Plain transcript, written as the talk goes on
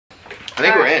I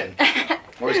think we're in.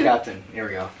 Where's Captain? Here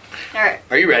we go. Alright.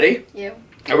 Are you ready? Yeah.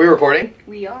 Are we recording?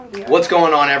 We are. What's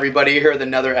going on, everybody? Here with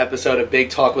another episode of Big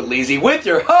Talk with Leezy with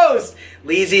your host,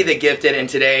 Leezythegifted. And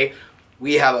today,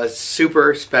 we have a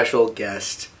super special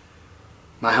guest.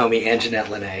 My homie, Anjanette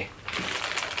Lanae.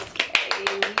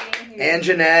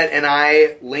 Anjanette and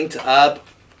I linked up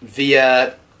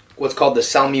via what's called the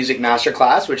Sell Music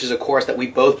Masterclass, which is a course that we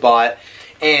both bought.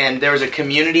 And there was a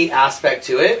community aspect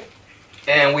to it.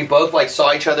 And we both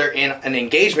saw each other in an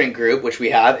engagement group, which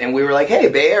we have, and we were like, hey,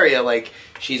 Bay Area,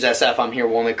 she's SF, I'm here,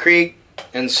 Walnut Creek.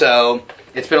 And so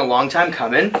it's been a long time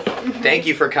coming. Thank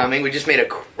you for coming. We just made a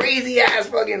crazy ass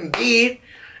fucking beat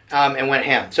and went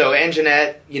ham. So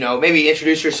Anjanette, maybe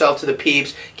introduce yourself to the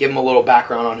peeps, give them a little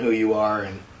background on who you are,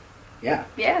 and yeah.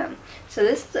 Yeah. So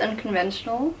this is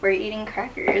unconventional. We're eating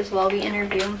crackers while we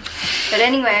interview. But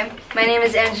anyway, my name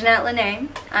is Anjanette Lanae.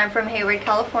 I'm from Hayward,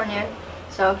 California.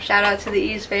 So shout out to the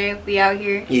East Bay, we out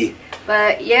here. Yeah.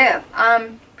 But yeah,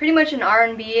 I'm pretty much an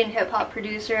R&B and hip hop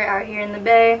producer out here in the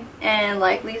Bay, and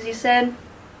like Leezy said,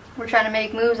 we're trying to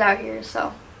make moves out here.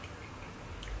 So.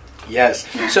 Yes.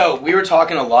 So we were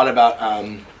talking a lot about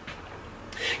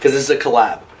because this is a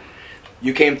collab.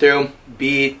 You came through,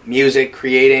 beat, music,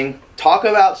 creating. Talk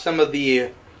about some of the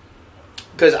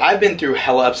because I've been through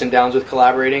hella ups and downs with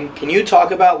collaborating. Can you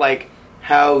talk about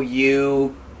how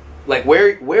you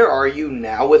where are you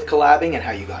now with collabing and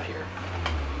how you got here?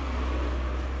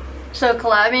 So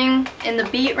collabing in the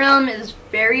beat realm is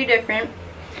very different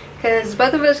because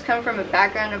both of us come from a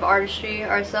background of artistry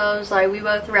ourselves, we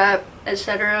both rap,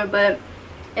 etc. But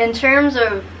in terms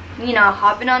of,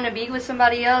 hopping on a beat with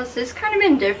somebody else, it's kind of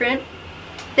been different.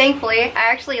 Thankfully,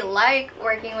 I actually like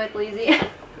working with Leezy.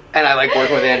 And I like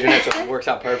working with Anjanette, so it works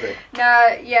out perfect.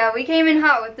 Yeah, we came in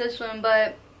hot with this one,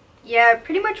 but yeah,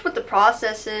 pretty much what the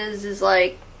process is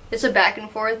it's a back and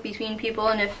forth between people,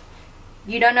 and if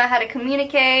you don't know how to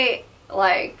communicate,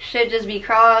 shit just be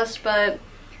crossed. But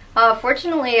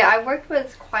fortunately, I've worked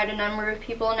with quite a number of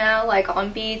people now,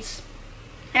 on beats,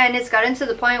 and it's gotten to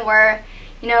the point where,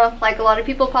 a lot of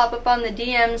people pop up on the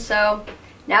DMs, so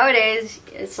nowadays,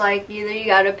 it's either you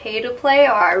gotta pay to play,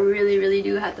 or I really, really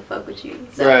do have to fuck with you.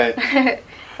 So, right. That's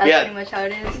pretty much how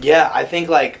it is. Yeah, I think,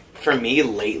 for me,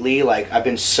 lately, I've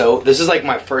been this is,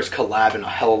 my first collab in a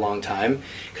hella long time,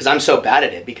 because I'm so bad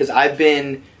at it, because I've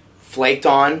been flaked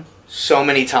on so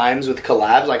many times with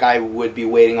collabs, I would be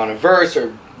waiting on a verse,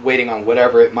 or waiting on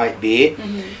whatever it might be,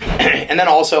 and then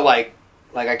also, I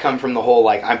come from the whole,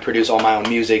 I produce all my own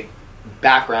music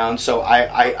background, so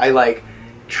I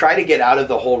try to get out of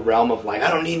the whole realm of, I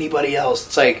don't need anybody else.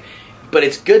 It's but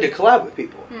it's good to collab with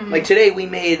people. Today we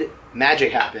made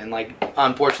magic happen.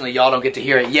 Unfortunately, y'all don't get to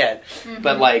hear it yet.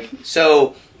 But,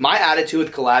 so my attitude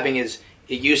with collabing is,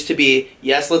 it used to be,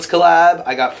 yes, let's collab.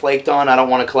 I got flaked on. I don't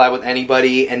want to collab with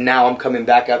anybody. And now I'm coming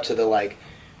back up to the,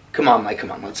 come on,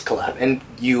 let's collab. And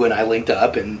you and I linked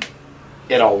up, and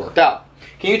it all worked out.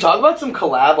 Can you talk about some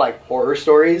collab, horror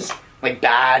stories?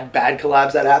 Bad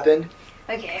collabs that happened?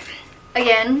 Okay.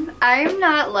 Again, I'm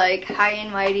not high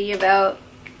and mighty about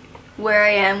where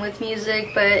I am with music,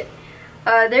 but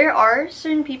there are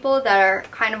certain people that are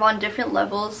kind of on different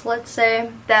levels, let's say,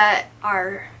 that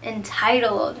are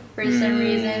entitled for some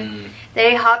reason.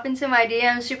 They hop into my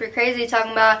DMs super crazy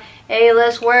talking about, hey,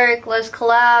 let's work, let's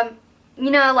collab.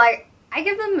 I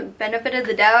give them the benefit of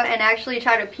the doubt and actually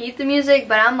try to peep the music,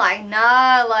 but I'm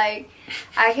nah, I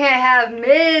can't have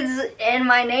mids and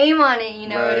my name on it, you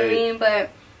know what I mean? But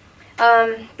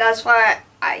that's why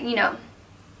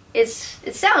it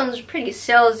sounds pretty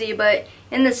salesy, but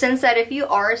in the sense that if you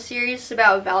are serious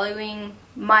about valuing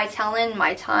my talent,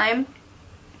 my time,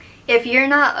 if you're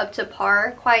not up to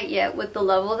par quite yet with the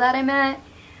level that I'm at,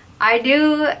 I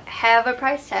do have a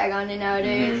price tag on it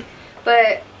nowadays.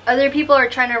 But other people are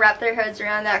trying to wrap their heads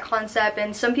around that concept,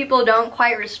 and some people don't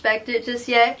quite respect it just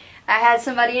yet. I had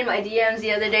somebody in my DMs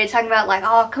the other day talking about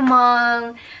oh, come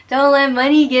on, don't let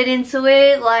money get into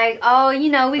it. Oh, we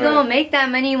gonna make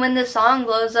that money when the song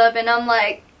blows up. And I'm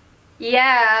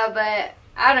yeah, but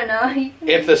I don't know.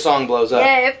 If the song blows up.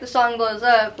 Yeah, if the song blows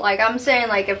up. I'm saying,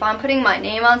 if I'm putting my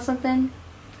name on something,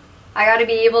 I gotta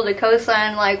be able to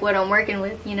co-sign, what I'm working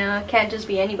with, It can't just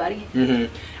be anybody.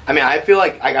 I mean, I feel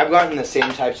I've gotten the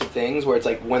same types of things where it's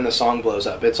when the song blows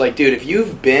up. It's dude, if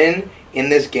you've been in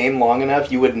this game long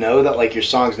enough, you would know that your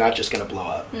song's not just gonna blow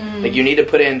up. You need to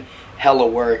put in hella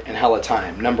work and hella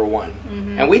time, number one.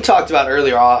 And we talked about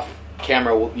earlier off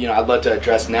camera, I'd love to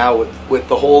address now with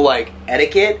the whole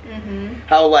etiquette,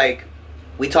 how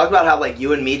we talked about how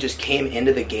you and me just came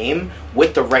into the game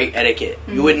with the right etiquette.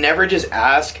 You would never just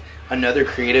ask another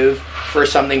creative for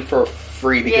something for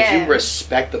free because you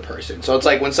respect the person. So it's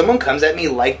like when someone comes at me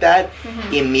like that,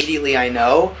 immediately I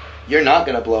know you're not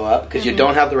going to blow up because you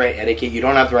don't have the right etiquette, you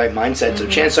don't have the right mindset, so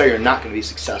chances are you're not going to be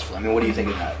successful. I mean, what do you think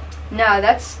of that? No,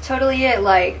 that's totally it.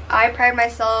 Like, I pride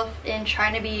myself in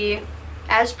trying to be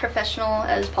as professional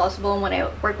as possible when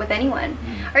I work with anyone.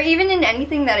 Or even in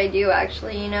anything that I do,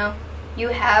 actually, you know. You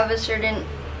have a certain,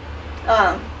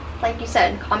 like you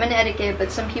said, common etiquette,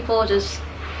 but some people just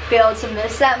fail to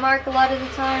miss that mark a lot of the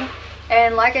time.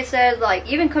 And like I said, like,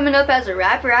 even coming up as a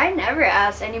rapper, I never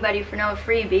asked anybody for no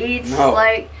free beats. No.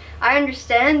 Like, I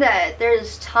understand that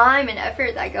there's time and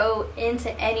effort that go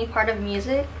into any part of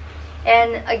music.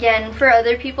 And again, for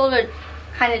other people to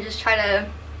kind of just try to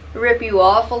rip you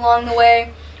off along the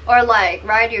way, or like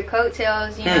ride your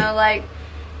coattails, you know, like,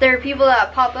 there are people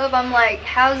that pop up, I'm like,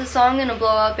 how's the song gonna blow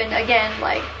up? And again,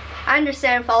 like, I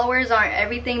understand followers aren't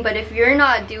everything, but if you're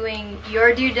not doing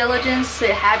your due diligence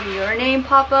to have your name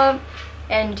pop up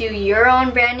and do your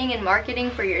own branding and marketing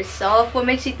for yourself, what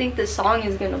makes you think the song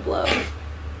is gonna blow?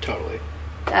 Totally.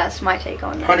 That's my take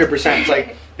on that. 100%. It's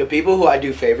like, the people who I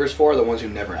do favors for are the ones who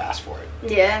never ask for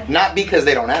it. Yeah. Not because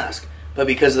they don't ask, but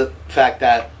because of the fact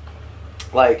that,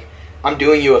 like, I'm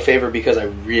doing you a favor because I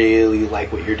really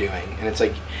like what you're doing. And it's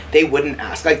like, they wouldn't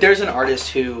ask. Like, there's an artist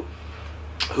who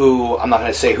I'm not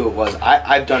going to say who it was.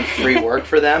 I've done free work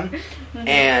for them,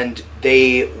 and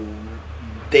they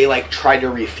like tried to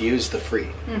refuse the free.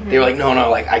 They were like, no,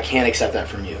 like, I can't accept that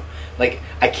from you. Like,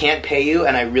 I can't pay you,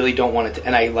 and I really don't want it to.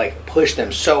 And I, like, pushed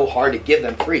them so hard to give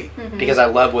them free because I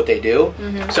love what they do.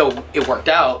 So it worked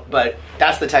out, but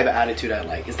that's the type of attitude I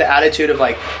like. It's the attitude of,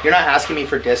 like, you're not asking me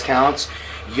for discounts.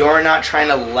 You're not trying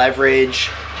to leverage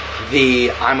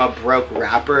the I'm a broke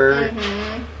rapper.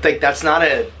 Like, that's not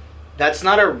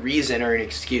a reason or an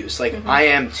excuse. Like, I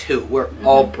am too. We're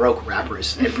all broke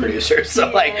rappers and producers.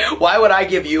 So, like, why would I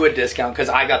give you a discount because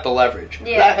I got the leverage? But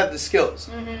I have the skills.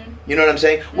 You know what I'm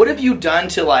saying? What have you done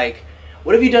to, like,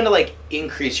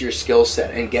 increase your skill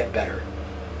set and get better?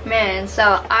 Man, so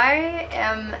I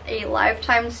am a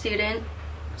lifetime student.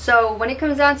 So when it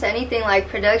comes down to anything like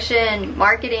production,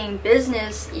 marketing,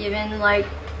 business, even, like,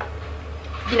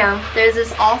 you know, there's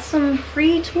this awesome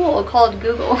free tool called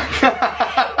Google.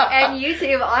 And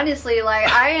YouTube, honestly, like,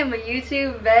 I am a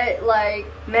YouTube vet. Like,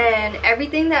 man,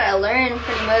 everything that I learned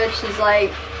pretty much is,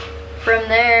 like, from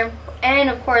there.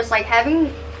 And, of course, like,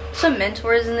 having some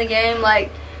mentors in the game. Like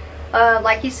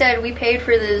you said, we paid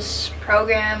for this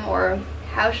program, or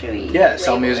how should we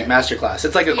Sell Music Masterclass.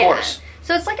 It's like a course.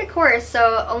 So it's like a course.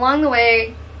 So along the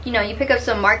way, you know, you pick up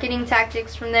some marketing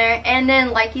tactics from there. And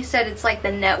then, like you said, it's like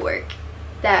the network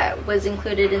that was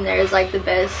included in there is, like, the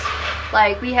best.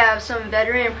 Like, we have some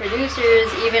veteran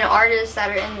producers, even artists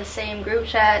that are in the same group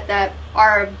chat that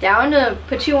are down to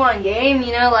put you on game,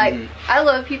 you know. Like, I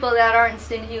love people that aren't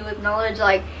stingy with knowledge.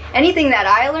 Like, anything that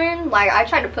I learn, like, I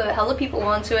try to put hella people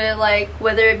onto it, like,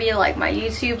 whether it be, like, my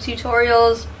YouTube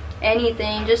tutorials,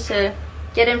 anything, just to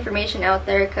get information out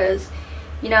there, because,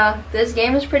 you know, this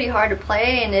game is pretty hard to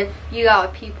play, and if you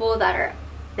got people that are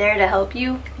there to help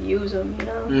you, use them, you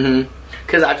know.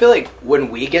 Because I feel like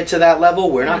when we get to that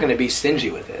level, we're not going to be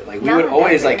stingy with it. Like, we would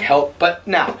always, like, help. But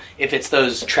now, if it's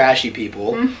those trashy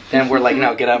people, then we're like,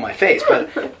 no, get out of my face.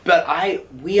 But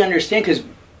we understand, because,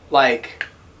 like,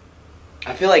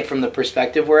 I feel like from the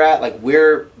perspective we're at, like,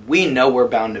 we know we're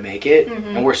bound to make it,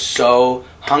 and we're so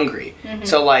hungry.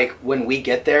 So, like, when we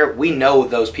get there, we know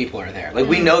those people are there. Like,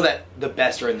 we know that the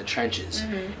best are in the trenches.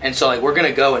 And so, like, we're going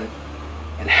to go and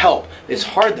help. It's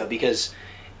hard, though, because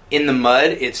in the mud,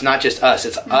 it's not just us.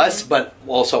 It's us, but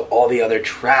also all the other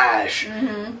trash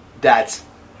that's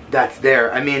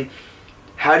there. I mean,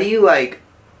 how do you, like,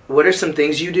 what are some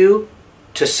things you do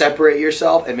to separate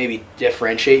yourself and maybe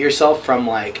differentiate yourself from,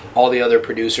 like, all the other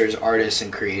producers, artists,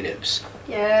 and creatives?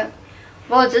 Yeah.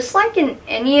 Well, just like in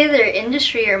any other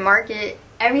industry or market,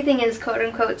 everything is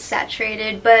quote-unquote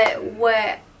saturated. But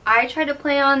what I try to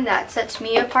play on that sets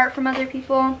me apart from other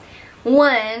people,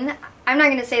 one, I'm not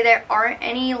going to say there aren't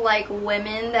any, like,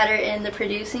 women that are in the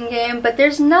producing game, but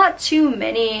there's not too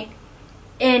many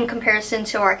in comparison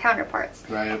to our counterparts.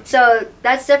 Right. So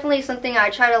that's definitely something I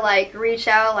try to, like, reach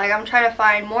out. Like, I'm trying to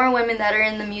find more women that are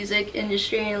in the music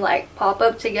industry and, like, pop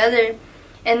up together.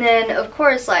 And then, of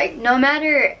course, like, no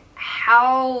matter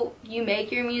how you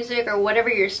make your music or whatever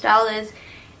your style is,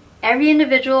 every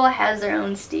individual has their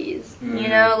own steez. You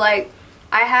know, like,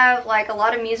 I have, like, a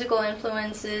lot of musical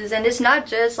influences, and it's not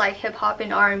just, like, hip-hop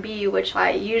and R&B, which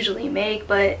I usually make,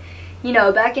 but, you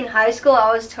know, back in high school,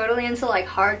 I was totally into, like,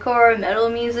 hardcore metal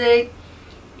music.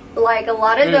 Like, a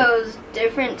lot of those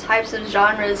different types of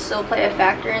genres still play a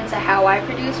factor into how I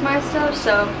produce my stuff,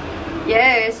 so,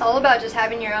 Yeah, it's all about just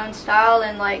having your own style,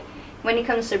 and like when it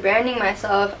comes to branding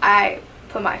myself, I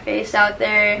put my face out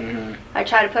there. I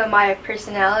try to put my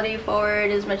personality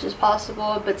forward as much as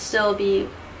possible, but still be,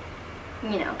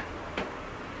 you know,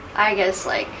 I guess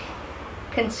like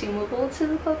consumable to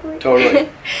the public. Totally.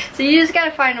 So you just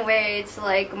gotta find a way to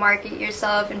like market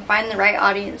yourself and find the right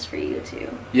audience for you too.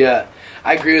 Yeah,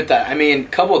 I agree with that. I mean,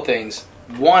 couple of things.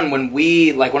 One, when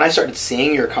I started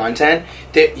seeing your content,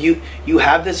 that you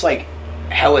have this like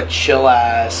hella chill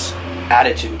ass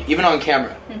attitude, even on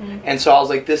camera. And so I was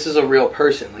like, this is a real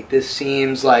person. Like, this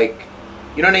seems like,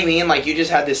 you know what I mean? Like, you just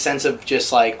had this sense of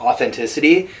just like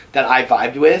authenticity that I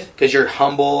vibed with, because you're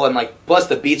humble, and like, plus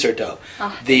the beats are dope.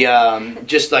 Oh. The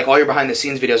just like all your behind the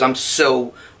scenes videos, I'm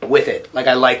so with it. Like,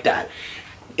 I like that.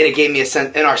 And it gave me a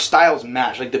sense, and our styles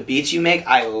match. Like, the beats you make,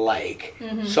 I like.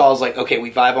 So I was like, okay, we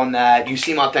vibe on that. You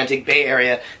seem authentic, Bay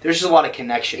Area. There's just a lot of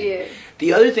connection. Yeah.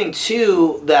 The other thing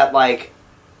too that like,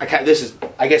 this is,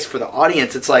 I guess, for the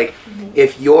audience, it's like,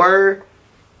 if you're,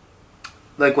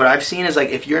 like, what I've seen is, like,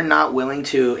 if you're not willing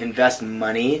to invest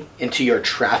money into your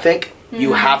traffic,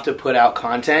 you have to put out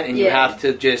content, and you have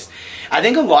to just, I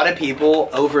think a lot of people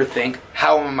overthink,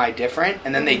 how am I different?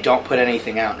 And then they don't put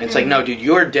anything out. And it's like, no, dude,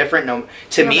 you're different. No,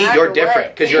 to me, you're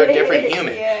different, because you're a different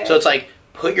human. So it's like,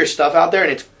 put your stuff out there,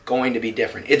 and it's going to be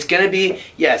different. It's going to be,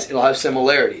 yes, it'll have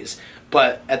similarities,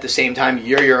 but at the same time,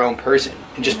 you're your own person.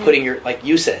 And just putting your, like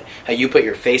you said, how you put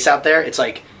your face out there, it's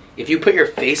like, if you put your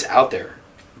face out there,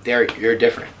 you're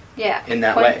different. Yeah. In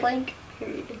that way. Blank,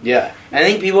 period. Yeah. I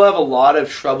think people have a lot of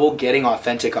trouble getting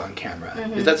authentic on camera.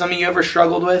 Is that something you ever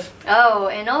struggled with? Oh,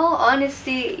 in all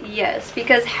honesty, yes.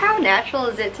 Because how natural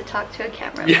is it to talk to a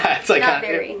camera? Yeah, it's like, not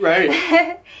very.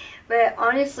 Right. But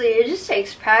honestly, it just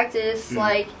takes practice.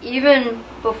 Like, even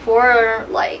before,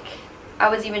 like, I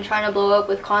was even trying to blow up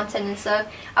with content and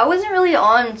stuff, I wasn't really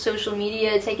on social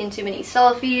media taking too many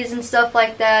selfies and stuff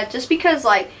like that, just because,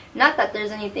 like, not that there's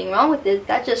anything wrong with it,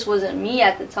 that just wasn't me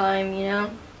at the time, you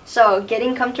know? So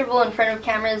getting comfortable in front of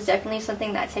camera is definitely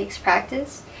something that takes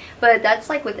practice, but that's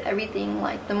like with everything.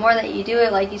 Like, the more that you do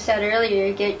it, like you said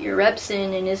earlier, get your reps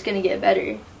in, and it's gonna get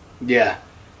better. Yeah.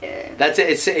 Yeah. That's it.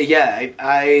 It's, yeah,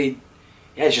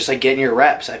 it's just like getting your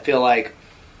reps. I feel like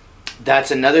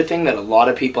that's another thing that a lot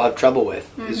of people have trouble with,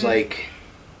 is like,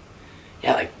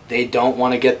 yeah, like, they don't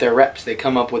want to get their reps. They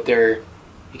come up with their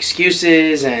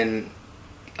excuses, and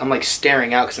I'm like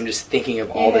staring out because I'm just thinking of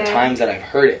all the times that I've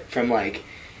heard it from, like,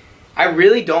 I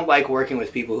really don't like working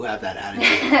with people who have that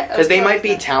attitude, because they might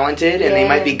be talented and they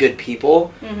might be good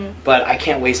people, but I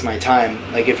can't waste my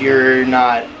time. Like, if you're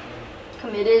not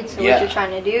committed to what you're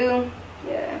trying to do.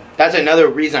 Yeah. That's another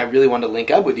reason I really wanted to link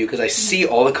up with you, because I see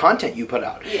all the content you put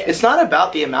out. Yeah. It's not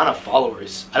about the amount of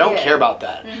followers. I don't care about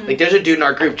that. Like, there's a dude in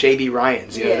our group, JB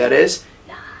Ryans. You know who that is?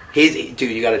 Dude,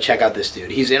 you got to check out this dude.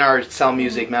 He's in our Sell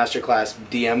Music Masterclass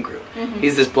DM group.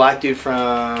 He's this black dude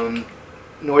from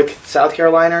South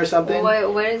Carolina or something.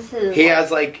 What is his? He has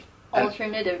like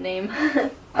alternative name.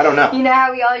 I don't know. You know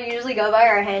how we all usually go by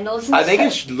our handles and I think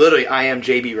it's literally I am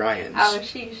JB Ryans. Oh,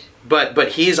 sheesh. But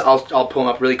he's, I'll pull him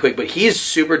up really quick, but he's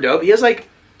super dope. He has like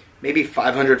maybe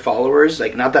 500 followers,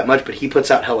 like not that much, but he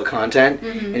puts out hella content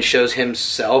and shows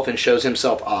himself and shows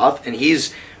himself off, and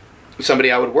he's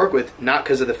somebody I would work with, not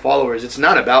because of the followers. It's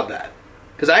not about that,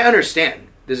 because I understand.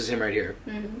 This is him right here.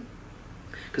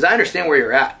 Because I understand where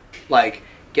you're at. Like,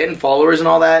 getting followers and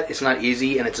all that, it's not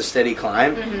easy, and it's a steady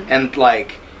climb, and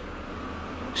like,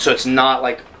 so it's not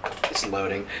like, it's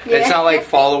loading. Yeah. It's not like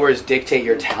followers dictate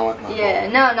your talent level. Yeah,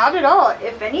 no, not at all.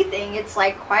 If anything, it's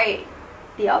like quite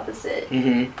the opposite.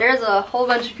 There's a whole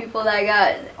bunch of people that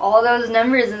got all those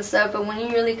numbers and stuff, but when you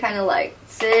really kind of like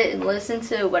sit and listen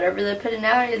to whatever they're putting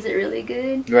out, is it really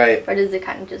good? Right. Or does it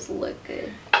kind of just look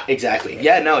good? Exactly.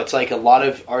 Yeah, no, it's like a lot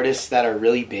of artists that are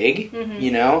really big,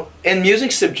 you know? And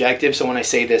music's subjective, so when I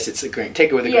say this, it's a great,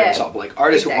 take it with a grain of salt. But like,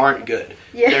 artists who aren't good,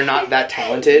 they're not that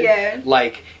talented.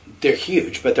 Like, they're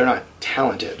huge, but they're not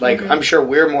talented. Like, I'm sure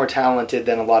we're more talented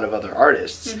than a lot of other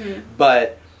artists,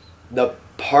 but the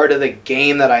part of the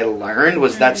game that I learned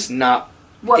was that's not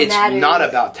what it's matters. Not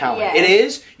about talent. Yeah. It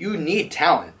is, you need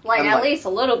talent. Like, at least a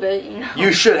little bit, you know.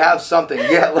 You should have something.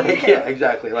 Yeah, like, yeah,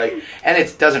 exactly. Like, and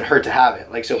it doesn't hurt to have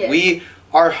it. Like, so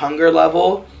our hunger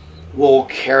level will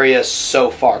carry us so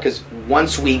far, because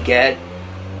once we get,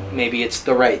 maybe it's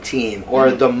the right team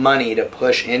or the money to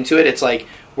push into it, it's like,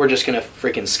 we're just going to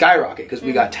freaking skyrocket because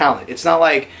we got talent. It's not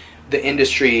like the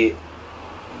industry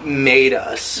made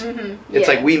us. It's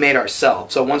like we made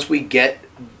ourselves. So once we get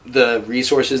the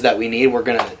resources that we need, we're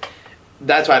going to,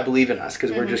 that's why I believe in us,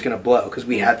 because we're just going to blow because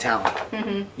we have talent.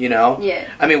 You know? Yeah.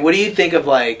 I mean, what do you think of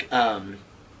like,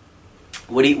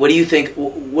 what do you think?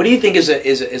 What do you think is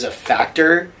a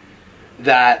factor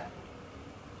that?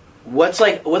 What's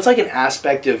like an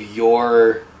aspect of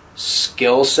your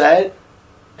skill set,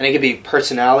 and it could be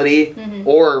personality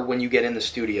or when you get in the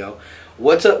studio.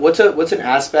 What's an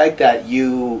aspect that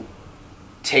you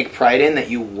take pride in that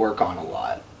you work on a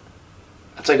lot?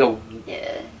 That's like a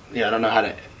I don't know how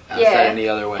to ask that any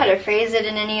other way. How to phrase it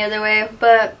in any other way,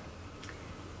 but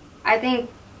I think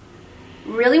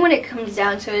really when it comes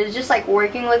down to it, it's just like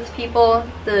working with people.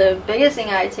 The biggest thing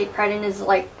I take pride in is,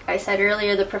 like I said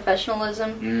earlier, the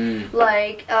professionalism.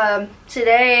 Like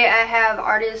today I have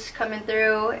artists coming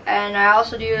through, and I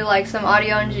also do like some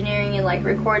audio engineering and like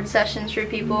record sessions for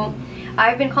people.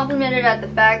 I've been complimented at the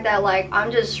fact that like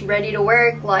I'm just ready to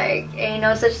work. Like ain't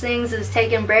no such things as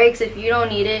taking breaks if you don't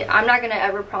need it. I'm not gonna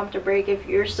ever prompt a break if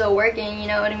you're still working, you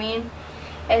know what I mean?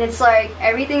 And it's like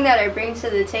everything that I bring to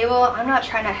the table, I'm not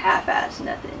trying to half-ass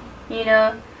nothing, you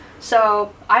know?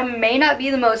 So I may not be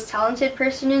the most talented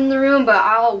person in the room, but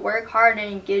I'll work hard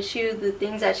and get you the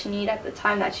things that you need at the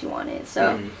time that you want it.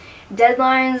 So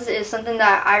deadlines is something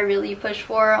that I really push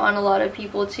for on a lot of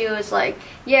people too. It's like,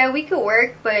 yeah, we could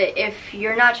work, but if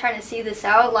you're not trying to see this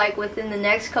out like within the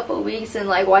next couple of weeks, then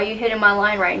like why are you hitting my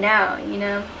line right now, you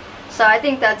know? So I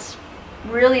think that's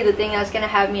really the thing that's gonna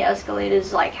have me escalate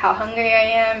is like how hungry I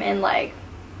am and like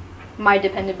my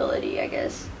dependability, I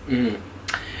guess.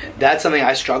 That's something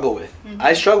I struggle with.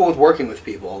 I struggle with working with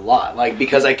people a lot, like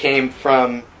because I came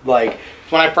from like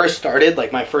when I first started,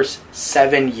 like my first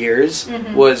 7 years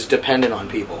was dependent on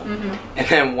people, and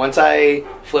then once I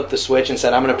flipped the switch and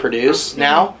said I'm gonna produce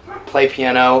now, play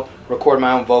piano, record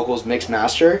my own vocals, mix,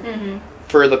 master.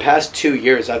 For the past 2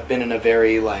 years, I've been in a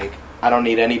very like I don't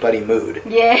need anybody mood.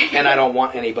 And I don't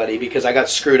want anybody because I got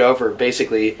screwed over,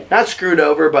 basically. Not screwed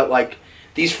over, but like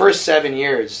these first 7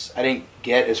 years, I didn't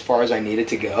get as far as I needed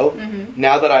to go.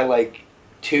 Now that I like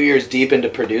 2 years deep into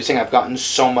producing, I've gotten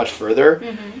so much further.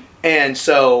 And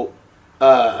so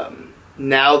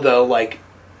now though, like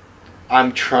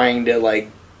I'm trying to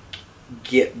like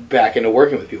get back into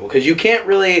working with people because you can't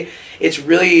really, it's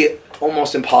really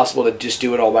almost impossible to just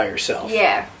do it all by yourself.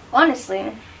 Yeah,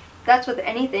 honestly. That's with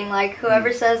anything, like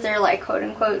whoever says they're like quote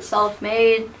unquote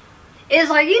self-made is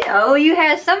like, you know, you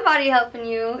have somebody helping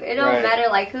you. It don't matter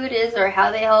like who it is or how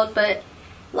they help, but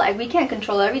like we can't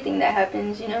control everything that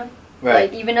happens, you know?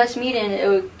 Like even us meeting,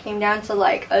 it came down to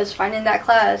like us finding that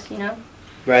class, you know?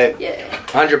 Yeah.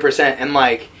 100%. And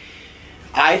like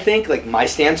I think like my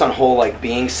stance on whole like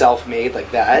being self-made like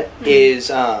that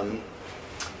is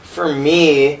for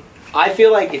me, I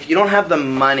feel like if you don't have the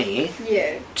money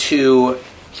to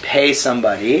pay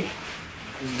somebody,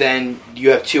 then you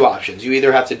have two options. You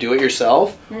either have to do it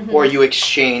yourself or you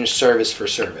exchange service for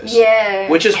service.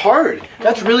 Which is hard.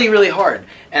 That's really, really hard.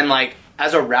 And like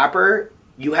as a rapper,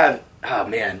 you have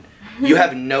you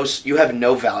have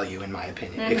no value in my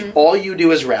opinion. If all you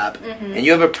do is rap and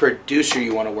you have a producer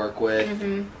you want to work with,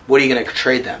 what are you going to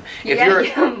trade them? If you're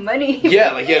give them money. Like you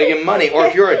got to give them money. Or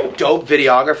if you're a dope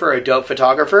videographer or a dope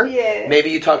photographer, maybe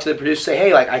you talk to the producer, say,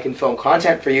 hey, like I can film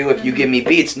content for you if you give me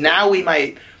beats. Now we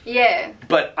might.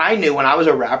 But I knew when I was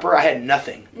a rapper, I had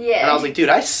nothing. And I was like, dude,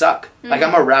 I suck. Like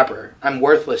I'm a rapper. I'm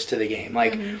worthless to the game.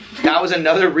 Like that was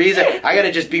another reason. I got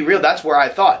to just be real. That's where I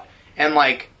thought. And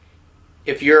like,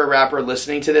 if you're a rapper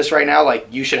listening to this right now, like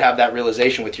you should have that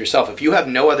realization with yourself. If you have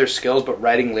no other skills but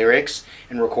writing lyrics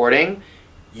and recording,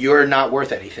 you're not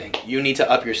worth anything. You need to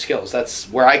up your skills. That's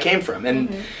where I came from.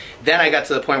 And then I got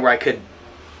to the point where I could,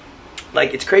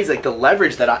 like, it's crazy. Like the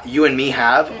leverage that you and me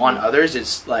have on others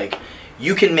is like,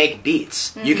 you can make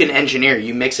beats, you can engineer,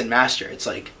 you mix and master. It's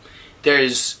like,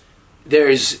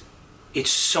 it's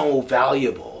so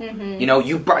valuable. You know,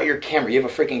 you brought your camera, you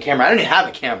have a freaking camera. I don't even have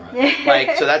a camera.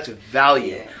 Like, so that's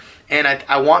value. And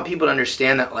I want people to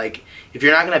understand that, like, if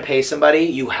you're not going to pay somebody,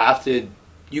 you got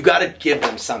to give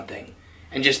them something.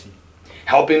 And just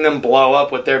helping them blow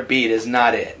up with their beat is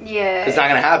not it. It's not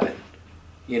going to happen.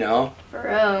 You know? For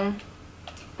real.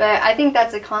 But I think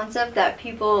that's a concept that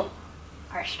people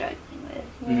are struggling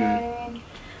with. You know what I mean?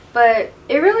 But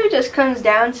it really just comes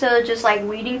down to just like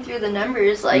weeding through the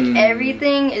numbers. Like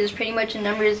everything is pretty much a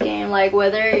numbers game. Like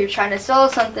whether you're trying to sell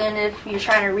something, if you're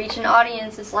trying to reach an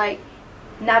audience, it's like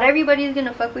not everybody's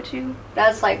gonna fuck with you.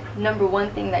 That's like number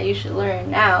one thing that you should learn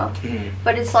now.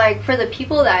 But it's like for the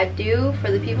people that do,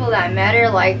 for the people that matter,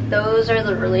 like those are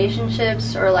the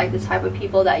relationships or like the type of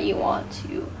people that you want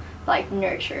to like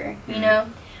nurture, you know?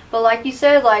 But like you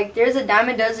said, like there's a dime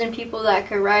a dozen people that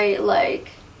could write like,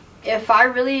 if I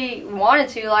really wanted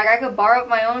to, like I could borrow up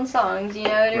my own songs, you know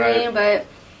what I mean? But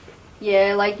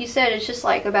yeah, like you said, it's just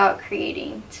like about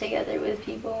creating together with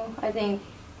people. I think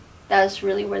that's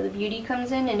really where the beauty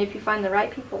comes in. And if you find the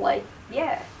right people, like,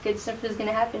 yeah, good stuff is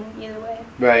gonna happen either way.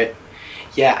 Right.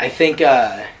 Yeah, I think,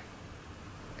 yeah,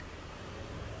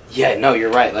 no,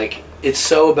 you're right. Like, it's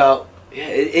so about, yeah,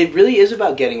 it really is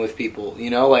about getting with people, you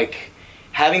know, like,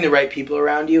 having the right people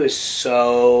around you is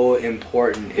so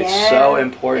important. It's so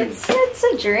important. It's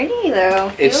a journey,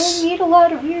 though. You'll meet a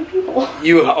lot of weird people.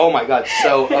 Oh my god,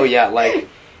 oh yeah, like,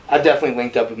 I've definitely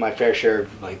linked up with my fair share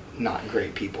of, like, not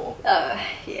great people.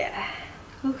 Yeah.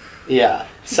 Oof. Yeah,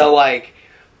 so, like,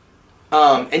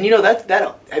 and you know, that,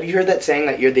 have you heard that saying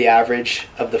that you're the average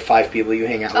of the 5 people you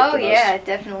hang out with the most? Yeah,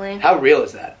 definitely. How real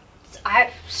is that?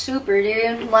 Super,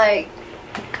 dude. Like,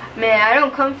 man, I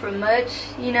don't come from much,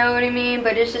 you know what I mean?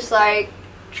 But it's just like,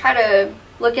 try to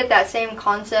look at that same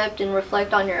concept and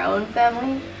reflect on your own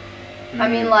family. I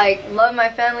mean, like, love my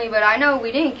family, but I know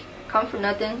we didn't come from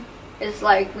nothing. It's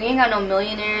like, we ain't got no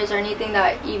millionaires or anything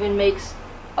that even makes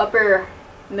upper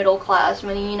middle class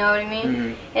money, you know what I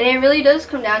mean? And it really does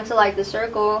come down to, like, the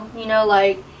circle, you know,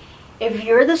 like, if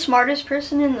you're the smartest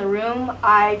person in the room,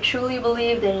 I truly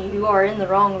believe that you are in the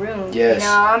wrong room. Yes. You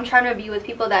know, I'm trying to be with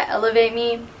people that elevate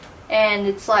me, and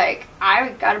it's like, I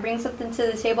gotta bring something to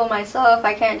the table myself.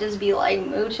 I can't just be, like,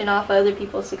 mooching off of other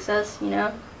people's success, you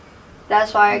know?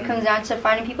 That's why it comes down to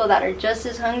finding people that are just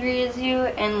as hungry as you,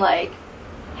 and, like,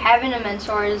 having a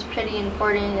mentor is pretty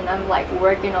important, and I'm, like,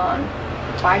 working on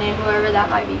finding whoever that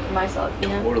might be for myself, you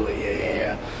know? Totally,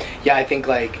 yeah. Yeah, I think,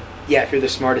 like, yeah, if you're the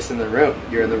smartest in the room,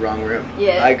 you're in the wrong room.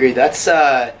 Yeah. I agree. That's,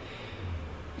 yeah,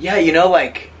 you know,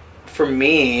 like, for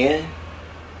me,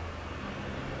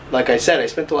 like I said, I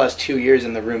spent the last 2 years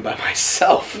in the room by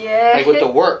myself. Yeah. Like, with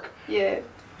the work. Yeah.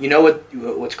 You know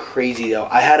what's crazy, though?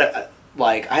 I had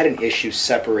an issue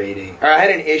separating, or I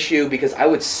had an issue because I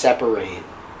would separate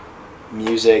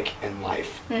music and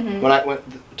life. When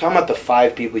talking about the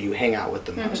 5 people you hang out with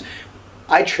the most,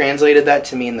 I translated that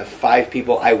to mean the 5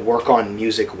 people I work on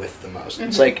music with the most.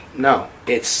 It's like, no,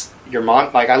 it's your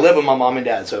mom. Like, I live with my mom and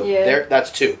dad, so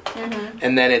that's 2.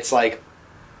 And then it's like,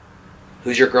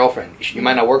 who's your girlfriend? You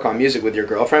might not work on music with your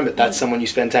girlfriend, but that's someone you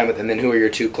spend time with. And then who are your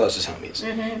 2 closest homies?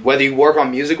 Whether you work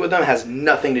on music with them has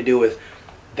nothing to do with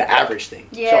the average thing.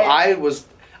 So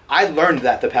I learned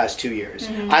that the past 2 years.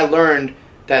 I learned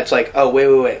that it's like, oh,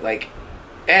 wait, like,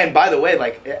 and by the way,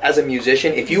 like, as a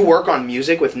musician, if you work on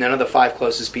music with none of the 5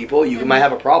 closest people, you might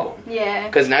have a problem. Yeah.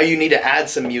 Because now you need to add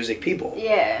some music people.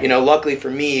 Yeah. You know, luckily for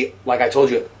me, like I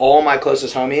told you, all my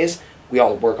closest homies, we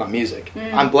all work on music.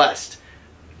 I'm blessed.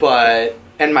 But,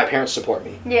 and my parents support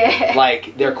me. Yeah.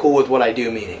 Like, they're cool with what I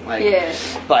do, meaning. Like,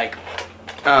 like,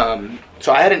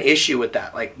 so I had an issue with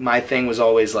that. Like, my thing was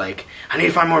always like, I need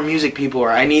to find more music people,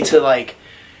 or I need to, like,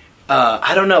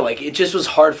 I don't know, like, it just was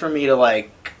hard for me to,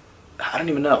 like, I don't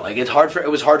even know, like, it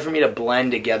was hard for me to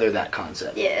blend together that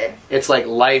concept. Yeah. It's like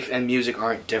life and music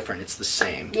aren't different, it's the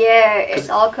same. Yeah, it's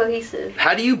all cohesive.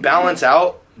 How do you balance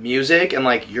out music and,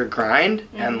 like, your grind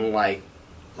and, like,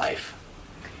 life?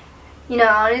 You know,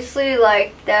 honestly,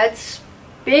 like, that's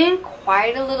been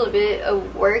quite a little bit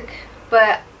of work,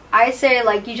 but I say,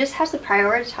 like, you just have to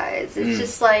prioritize. It's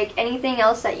just like anything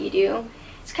else that you do.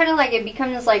 It's kind of like it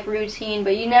becomes, like, routine,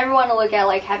 but you never want to look at,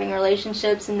 like, having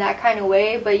relationships in that kind of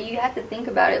way, but you have to think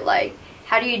about it, like,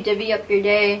 how do you divvy up your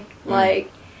day?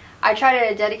 Like, I try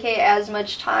to dedicate as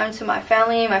much time to my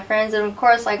family, my friends, and, of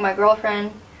course, like, my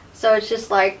girlfriend. So it's just,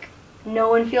 like, no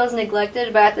one feels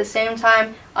neglected, but at the same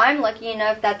time, I'm lucky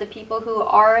enough that the people who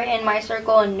are in my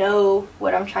circle know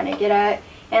what I'm trying to get at,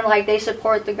 and, like, they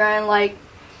support the grind.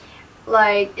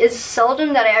 Like, it's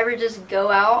seldom that I ever just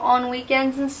go out on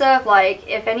weekends and stuff. Like,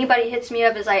 if anybody hits me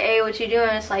up, it's like, hey, what you doing?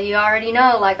 It's like, you already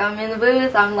know, like, I'm in the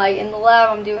booth, I'm, like, in the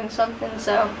lab, I'm doing something.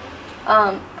 So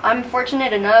I'm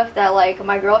fortunate enough that, like,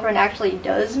 my girlfriend actually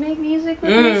does make music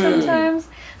with me sometimes,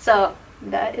 so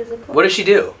that is a plus. What does she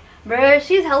do? Bruh,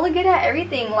 she's hella good at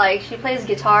everything. Like, she plays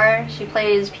guitar, she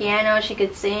plays piano, she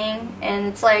could sing, and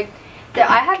it's like,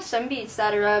 I have some beats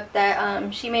that are up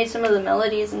that she made some of the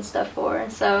melodies and stuff for,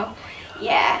 so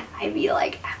yeah, I'd be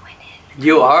like, I went in.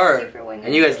 You are,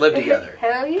 and you guys live together.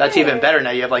 Hell yeah. That's even better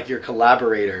now, you have, like, your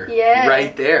collaborator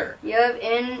right there. Yep,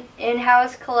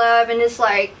 in-house collab, and it's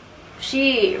like,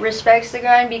 she respects the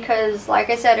grind because, like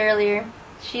I said earlier,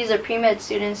 she's a pre-med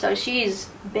student, so she's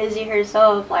busy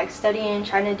herself, like, studying,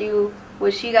 trying to do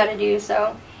what she gotta do,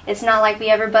 so it's not like we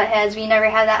ever butt heads. We never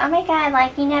have that, oh my god,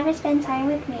 like, you never spend time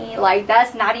with me. Like,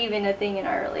 that's not even a thing in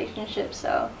our relationship,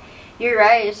 so you're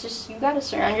right. It's just, you gotta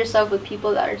surround yourself with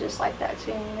people that are just like that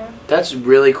too, you know? That's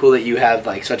really cool that you have,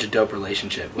 like, such a dope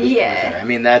relationship with her. I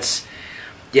mean, that's,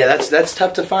 Yeah, that's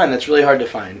tough to find. That's really hard to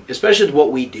find, especially with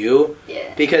what we do.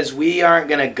 Yeah. Because we aren't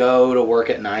gonna go to work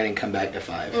at 9 and come back to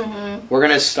 5. Mm-hmm. We're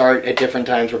gonna start at different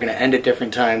times. We're gonna end at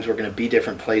different times. We're gonna be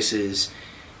different places.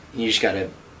 You just gotta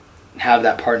have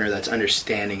that partner that's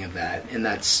understanding of that, and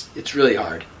it's really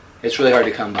hard. It's really hard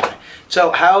to come by.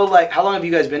 So how long have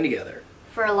you guys been together?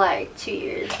 For like 2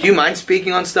 years. Do you mind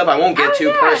speaking on stuff? I won't get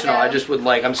too personal. No. I just would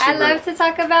I'm super... I love to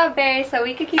talk about Bay, so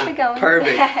we could keep it going.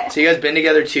 Perfect. So you guys been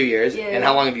together 2 years, Yeah. and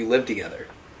how long have you lived together?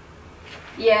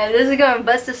 Yeah, this is gonna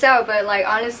bust us out, but like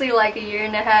honestly, like a year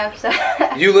and a half. So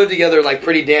You lived together like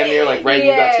pretty damn near, like right when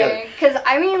you got together. Yeah, because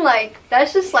I mean, like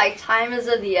that's just like time is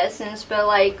of the essence. But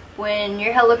like when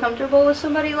you're hella comfortable with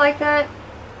somebody like that,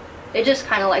 it just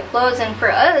kind of like flows. And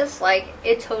for us, like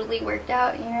it totally worked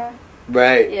out, you know.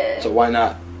 Right. Yeah. So why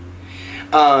not?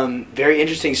 Very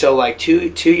interesting. So like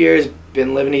two years,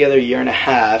 been living together, a year and a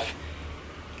half,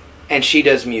 and she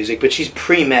does music, but she's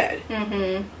pre-med.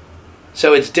 Mm-hmm.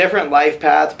 So it's different life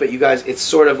paths, but you guys, it's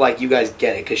sort of like you guys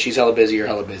get it because she's hella busy, you're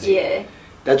hella busy. Yeah.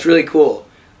 That's really cool.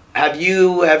 Have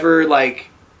you ever like?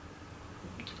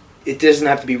 It doesn't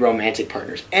have to be romantic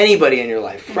partners. Anybody in your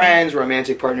life, friends,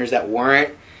 romantic partners that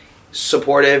weren't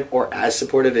supportive or as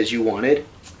supportive as you wanted.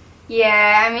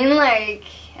 Yeah, I mean, like,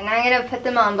 and I'm gonna put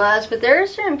them on blast, but there are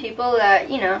certain people that,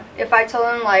 you know, if I told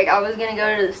them, like, I was gonna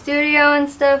go to the studio and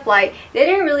stuff, like, they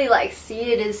didn't really, like,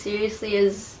 see it as seriously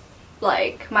as,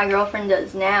 like, my girlfriend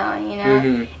does now, you know?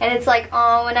 Mm-hmm. And it's like,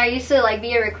 when I used to, like,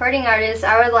 be a recording artist,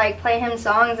 I would, like, play him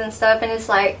songs and stuff, and it's,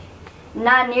 like,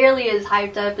 not nearly as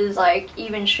hyped up as, like,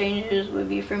 even strangers would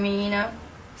be for me, you know?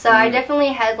 So I definitely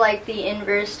had, like, the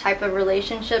inverse type of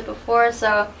relationship before,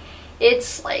 so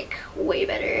it's like way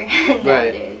better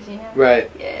nowadays, you know? Right.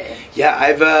 Yeah. Yeah,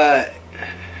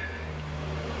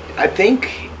 I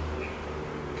think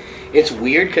it's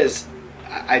weird because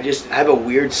I have a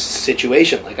weird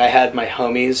situation. Like I had my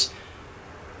homies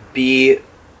be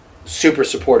super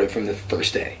supportive from the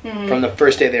first day. Mm-hmm. From the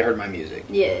first day they heard my music.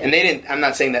 Yeah. And they didn't, I'm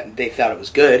not saying that they thought it was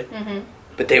good, Mm-hmm.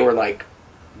 but they were like,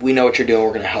 we know what you're doing, we're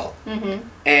going to help. Mm-hmm.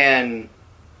 And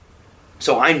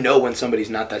so I know when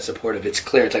somebody's not that supportive. It's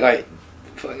clear. It's like, all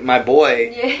right, my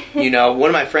boy, Yeah. you know,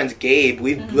 one of my friends, Gabe,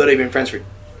 we've literally been friends for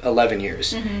 11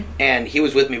 years. Mm-hmm. And he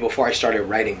was with me before I started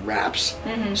writing raps.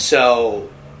 Mm-hmm. So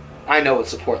I know what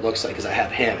support looks like because I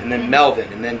have him. And then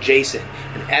Melvin, and then Jason,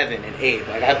 and Evan, and Abe.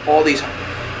 Like, I have all these...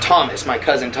 Thomas, my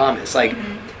cousin Thomas. Like,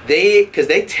 because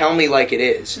they tell me like it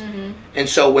is. Mm-hmm. And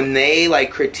so when they, like,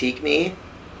 critique me...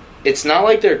 It's not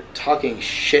like they're talking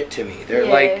shit to me. They're,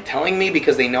 like, telling me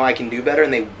because they know I can do better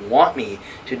and they want me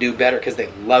to do better because they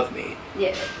love me.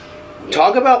 Yeah.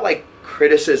 Talk about, like,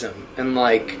 criticism and,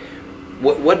 like,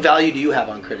 what value do you have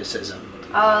on criticism?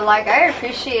 Like, I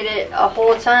appreciate it a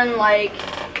whole ton, like,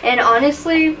 and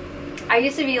honestly, I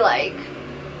used to be, like,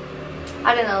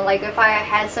 I don't know, like, if I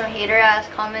had some hater-ass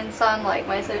comments on, like,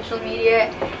 my social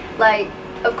media, like,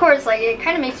 of course, like, it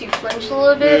kind of makes you flinch a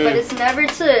little bit, but it's never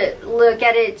to look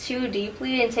at it too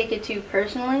deeply and take it too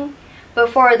personally. But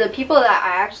for the people that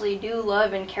I actually do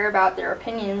love and care about their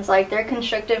opinions, like, their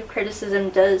constructive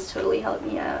criticism does totally help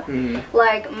me out.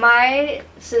 Like, my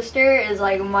sister is,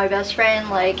 like, my best friend.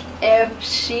 Like, if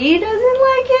she doesn't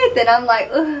like it, then I'm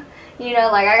like, ugh, you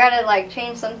know, like, I gotta, like,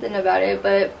 change something about it.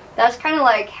 But that's kind of,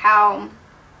 like, how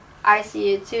I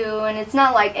see it too, and it's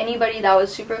not like anybody that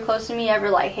was super close to me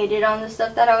ever like hated on the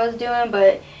stuff that I was doing,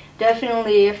 but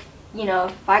definitely if, you know,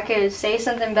 if I could say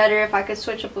something better, if I could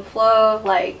switch up a flow,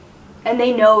 like, and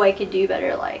they know I could do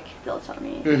better, like, they'll tell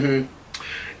me.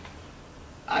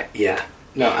 I feel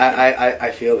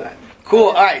that. Cool.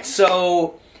 All right,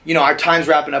 so, you know, our time's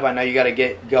wrapping up. I know you got to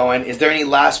get going. Is there any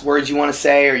last words you want to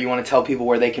say, or you want to tell people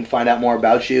where they can find out more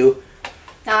about you?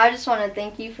 No, I just want to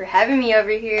thank you for having me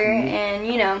over here, and,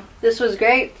 you know, this was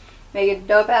great. Make a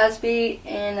dope-ass beat,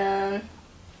 and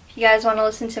if you guys want to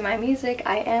listen to my music,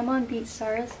 I am on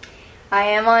BeatStars. I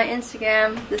am on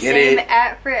Instagram, the same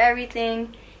 @ for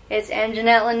everything. It's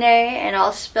Anjanette Lanae, and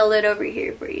I'll spell it over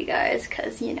here for you guys,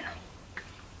 because, you know.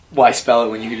 Why spell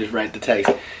it when you can just write the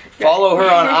text? Follow her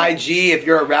on IG. If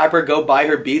you're a rapper, go buy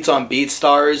her beats on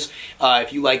BeatStars.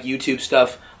 If you like YouTube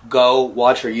stuff, go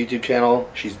watch her YouTube channel.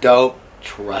 She's dope.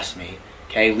 Trust me.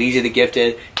 Okay,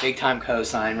 Leezythegifted, big time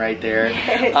cosign right there.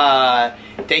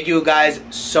 Thank you guys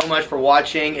so much for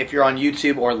watching. If you're on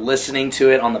YouTube or listening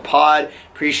to it on the pod,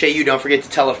 appreciate you. Don't forget to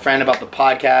tell a friend about the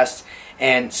podcast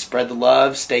and spread the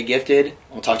love. Stay gifted.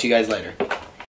 We'll talk to you guys later.